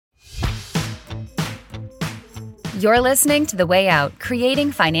You're listening to The Way Out,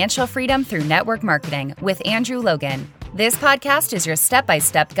 Creating Financial Freedom Through Network Marketing with Andrew Logan. This podcast is your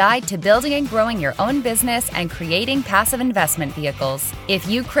step-by-step guide to building and growing your own business and creating passive investment vehicles. If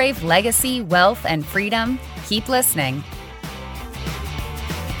you crave legacy, wealth, and freedom, keep listening.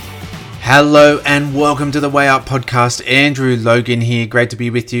 Hello and welcome to the Way Out podcast. Andrew Logan here. Great to be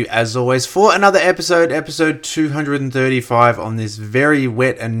with you as always for another episode 235 on this very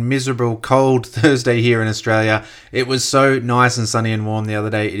wet and miserable cold Thursday here in Australia. It was so nice and sunny and warm the other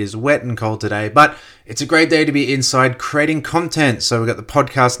day. It is wet and cold today, but it's a great day to be inside creating content. So we've got the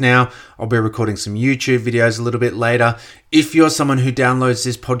podcast now. I'll be recording some YouTube videos a little bit later. If you're someone who downloads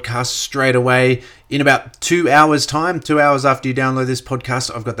this podcast straight away, in about 2 hours time, 2 hours after you download this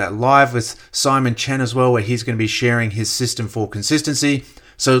podcast, I've got that live with Simon Chen as well, where he's going to be sharing his system for consistency.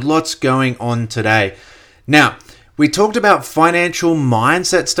 So lots going on today. Now, we talked about financial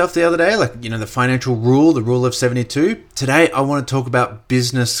mindset stuff the other day, like, the financial rule, the rule of 72. Today, I want to talk about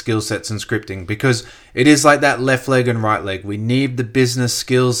business skill sets and scripting, because it is like that left leg and right leg. We need the business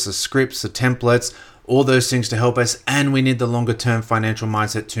skills, the scripts, the templates, all those things to help us. And we need the longer term financial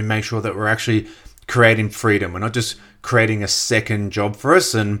mindset to make sure that we're actually creating freedom. We're not just creating a second job for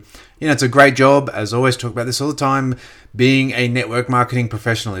us. And, it's a great job. As always, talk about this all the time. Being a network marketing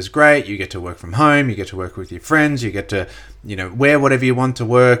professional is great. You get to work from home. You get to work with your friends. You get to, wear whatever you want to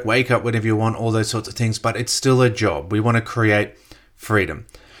work, wake up whenever you want, all those sorts of things. But it's still a job. We want to create freedom.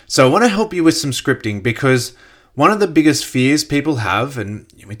 So I want to help you with some scripting, because one of the biggest fears people have,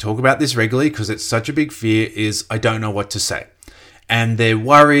 and we talk about this regularly because it's such a big fear, is I don't know what to say. And they're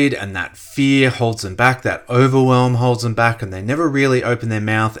worried, and that fear holds them back, that overwhelm holds them back, and they never really open their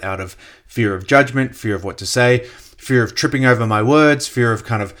mouth out of fear of judgment, fear of what to say, fear of tripping over my words, fear of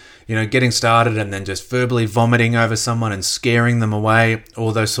kind of, getting started and then just verbally vomiting over someone and scaring them away,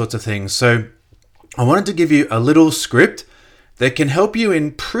 all those sorts of things. So I wanted to give you a little script that can help you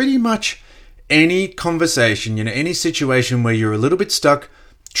in pretty much any conversation, any situation where you're a little bit stuck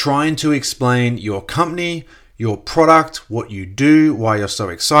trying to explain your company, your product, what you do, why you're so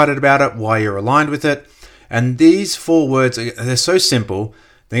excited about it, why you're aligned with it. And these 4 words, they're so simple.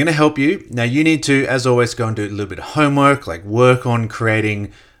 They're going to help you. Now you need to, as always, go and do a little bit of homework, like work on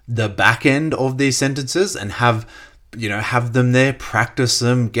creating the back end of these sentences and have them there, practice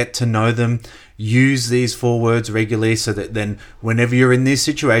them, get to know them, use these 4 words regularly so that then whenever you're in this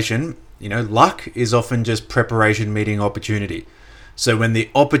situation, luck is often just preparation meeting opportunity. So when the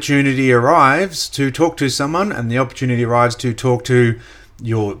opportunity arrives to talk to someone, and the opportunity arrives to talk to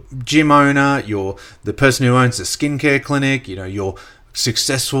your gym owner, the person who owns the skincare clinic, your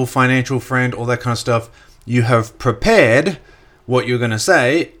successful financial friend, all that kind of stuff, you have prepared what you're going to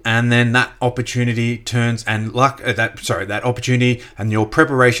say, and then that opportunity turns that opportunity and your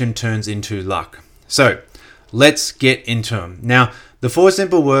preparation turns into luck. So let's get into them. Now, the 4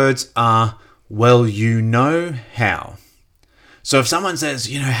 simple words are, well, how. So if someone says,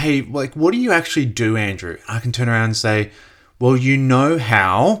 hey, like, what do you actually do, Andrew? I can turn around and say, well,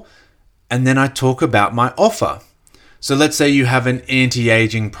 how, and then I talk about my offer. So let's say you have an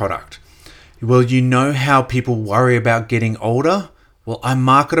anti-aging product. Well, how people worry about getting older? Well, I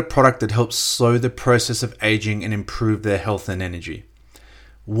market a product that helps slow the process of aging and improve their health and energy.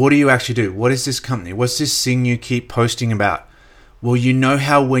 What do you actually do? What is this company? What's this thing you keep posting about? Well,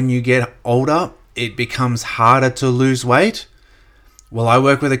 how when you get older, it becomes harder to lose weight? Well, I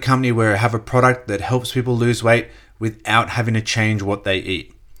work with a company where I have a product that helps people lose weight without having to change what they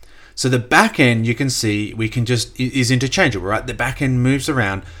eat. So the back end, you can see, is interchangeable, right? The back end moves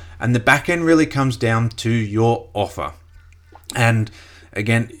around, and the back end really comes down to your offer. And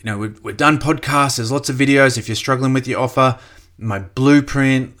again, we've done podcasts, there's lots of videos. If you're struggling with your offer, my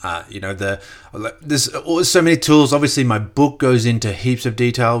blueprint, there's so many tools. Obviously, my book goes into heaps of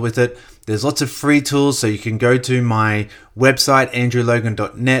detail with it. There's lots of free tools, so you can go to my website,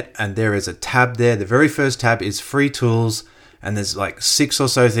 andrewlogan.net, and there is a tab there. The very first tab is free tools, and there's like 6 or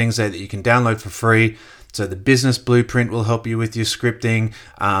so things there that you can download for free. So the business blueprint will help you with your scripting.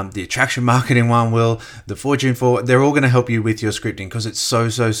 The attraction marketing one will. The Fortune 4, they're all going to help you with your scripting because it's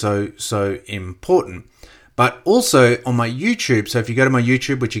so important. But also on my YouTube, so if you go to my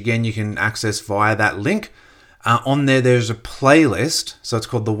YouTube, which again you can access via that link, on there's a playlist. So it's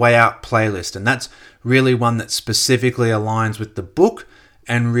called the Way Out playlist. And that's really one that specifically aligns with the book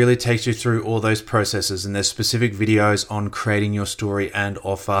and really takes you through all those processes. And there's specific videos on creating your story and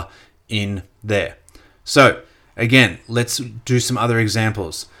offer in there. So again, let's do some other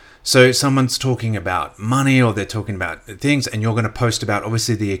examples. So someone's talking about money or they're talking about things and you're going to post about,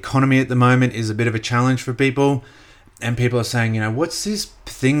 obviously the economy at the moment is a bit of a challenge for people. And people are saying, what's this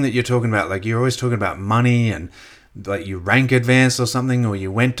thing that you're talking about? Like you're always talking about money and like you rank advanced or something, or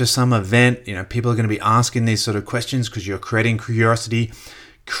you went to some event, people are going to be asking these sort of questions because you're creating curiosity,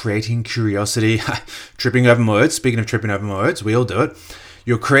 tripping over my words. Speaking of tripping over my words, we all do it.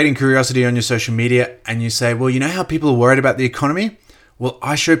 You're creating curiosity on your social media and you say, well, you know how people are worried about the economy? Well,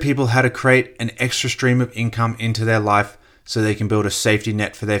 I show people how to create an extra stream of income into their life so they can build a safety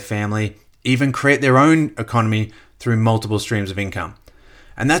net for their family, even create their own economy through multiple streams of income.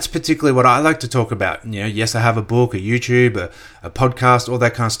 And that's particularly what I like to talk about. Yes, I have a book, a YouTube, a podcast, all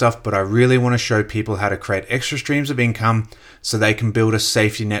that kind of stuff, but I really want to show people how to create extra streams of income so they can build a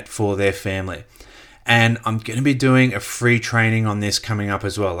safety net for their family. And I'm going to be doing a free training on this coming up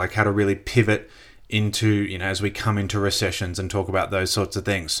as well, like how to really pivot into, as we come into recessions and talk about those sorts of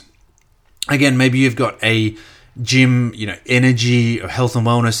things. Again, maybe you've got a gym, energy or health and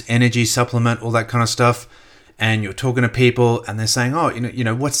wellness, energy supplement, all that kind of stuff. And you're talking to people and they're saying, oh,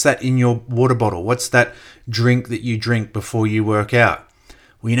 what's that in your water bottle? What's that drink that you drink before you work out?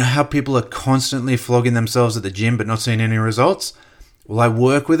 Well, you know how people are constantly flogging themselves at the gym but not seeing any results? Well, I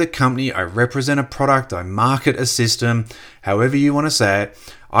work with a company, I represent a product, I market a system, however you want to say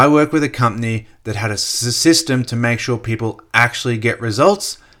it. I work with a company that had a system to make sure people actually get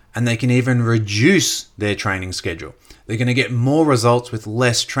results and they can even reduce their training schedule. They're going to get more results with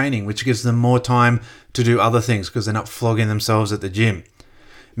less training, which gives them more time to do other things because they're not flogging themselves at the gym.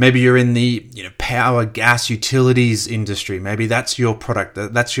 Maybe you're in the power, gas, utilities industry. Maybe that's your product,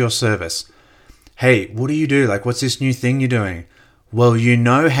 that's your service. Hey, what do you do? Like, what's this new thing you're doing? Well, you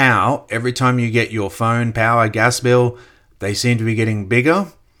know how every time you get your phone, power, gas bill, they seem to be getting bigger?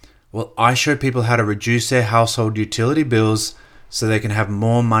 Well, I show people how to reduce their household utility bills so they can have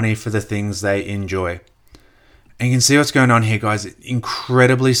more money for the things they enjoy. And you can see what's going on here, guys.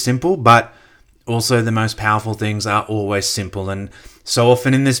 Incredibly simple, but also the most powerful things are always simple. And so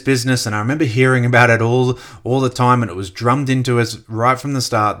often in this business, and I remember hearing about it all the time, and it was drummed into us right from the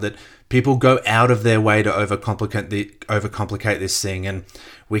start that people go out of their way to overcomplicate this thing, and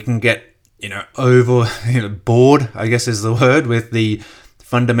we can get bored, I guess is the word, with the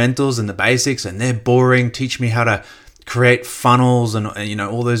fundamentals and the basics, and they're boring. Teach me how to create funnels and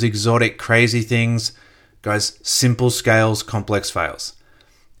all those exotic crazy things. Guys, simple scales, complex fails.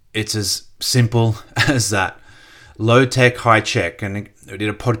 It's as simple as that. Low tech, high check. And I did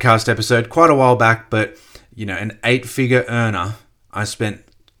a podcast episode quite a while back, but an 8-figure earner, I spent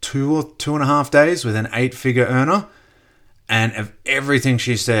 2 or 2.5 days with an 8-figure earner, and of everything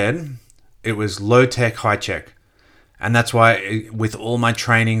she said, it was low tech, high check. And that's why with all my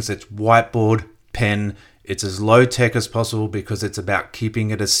trainings, it's whiteboard, pen. It's as low tech as possible because it's about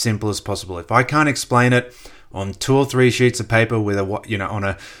keeping it as simple as possible. If I can't explain it on 2 or 3 sheets of paper with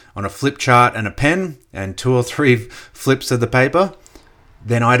on a flip chart and a pen and 2 or 3 flips of the paper,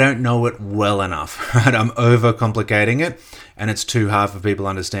 then I don't know it well enough, right? I'm overcomplicating it and it's too hard for people to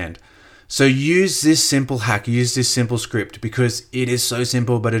understand. So use this simple hack, use this simple script because it is so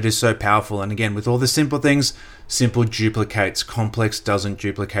simple, but it is so powerful. And again, with all the simple things, simple duplicates, complex doesn't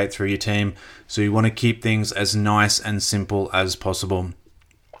duplicate through your team. So you want to keep things as nice and simple as possible.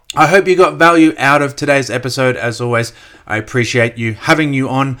 I hope you got value out of today's episode. As always, I appreciate you having you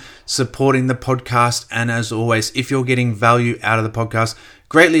on, supporting the podcast. And as always, if you're getting value out of the podcast,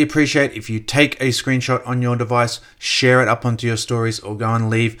 greatly appreciate if you take a screenshot on your device, share it up onto your stories, or go and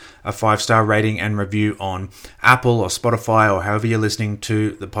leave a 5-star rating and review on Apple or Spotify or however you're listening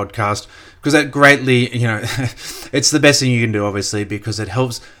to the podcast. Because that greatly, it's the best thing you can do, obviously, because it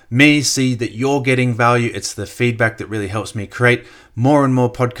helps me see that you're getting value. It's the feedback that really helps me create more and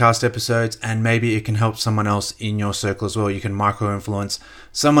more podcast episodes, and maybe it can help someone else in your circle as well. You can micro-influence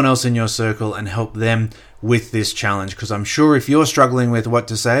someone else in your circle and help them with this challenge, because I'm sure if you're struggling with what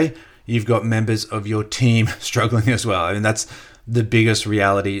to say, you've got members of your team struggling as well. I mean, that's the biggest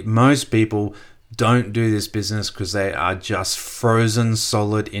reality. Most people don't do this business because they are just frozen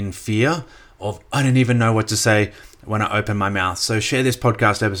solid in fear of, I don't even know what to say when I open my mouth. So share this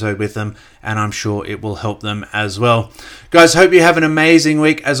podcast episode with them, and I'm sure it will help them as well. Guys, hope you have an amazing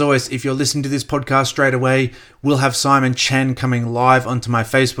week. As always, if you're listening to this podcast straight away, we'll have Simon Chen coming live onto my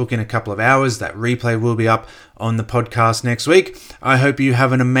Facebook in a couple of hours. That replay will be up on the podcast next week. I hope you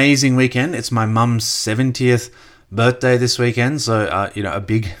have an amazing weekend. It's my mum's 70th birthday this weekend, so a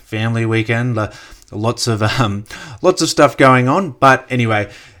big family weekend. Lots of stuff going on, but anyway,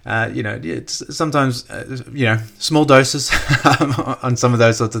 it's sometimes small doses on some of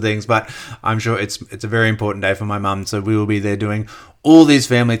those sorts of things, but I'm sure it's a very important day for my mum, so we will be there doing all these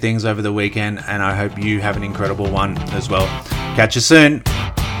family things over the weekend, and I hope you have an incredible one as well. Catch you soon.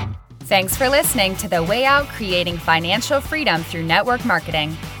 Thanks for listening to The Way Out, Creating Financial Freedom Through Network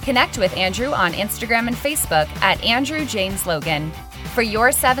Marketing. Connect with Andrew on Instagram and Facebook at Andrew James Logan. For your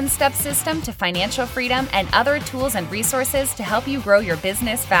 7-step system to financial freedom and other tools and resources to help you grow your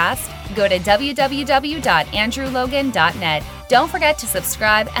business fast, go to www.andrewlogan.net. Don't forget to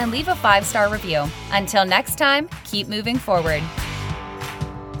subscribe and leave a 5-star review. Until next time, keep moving forward.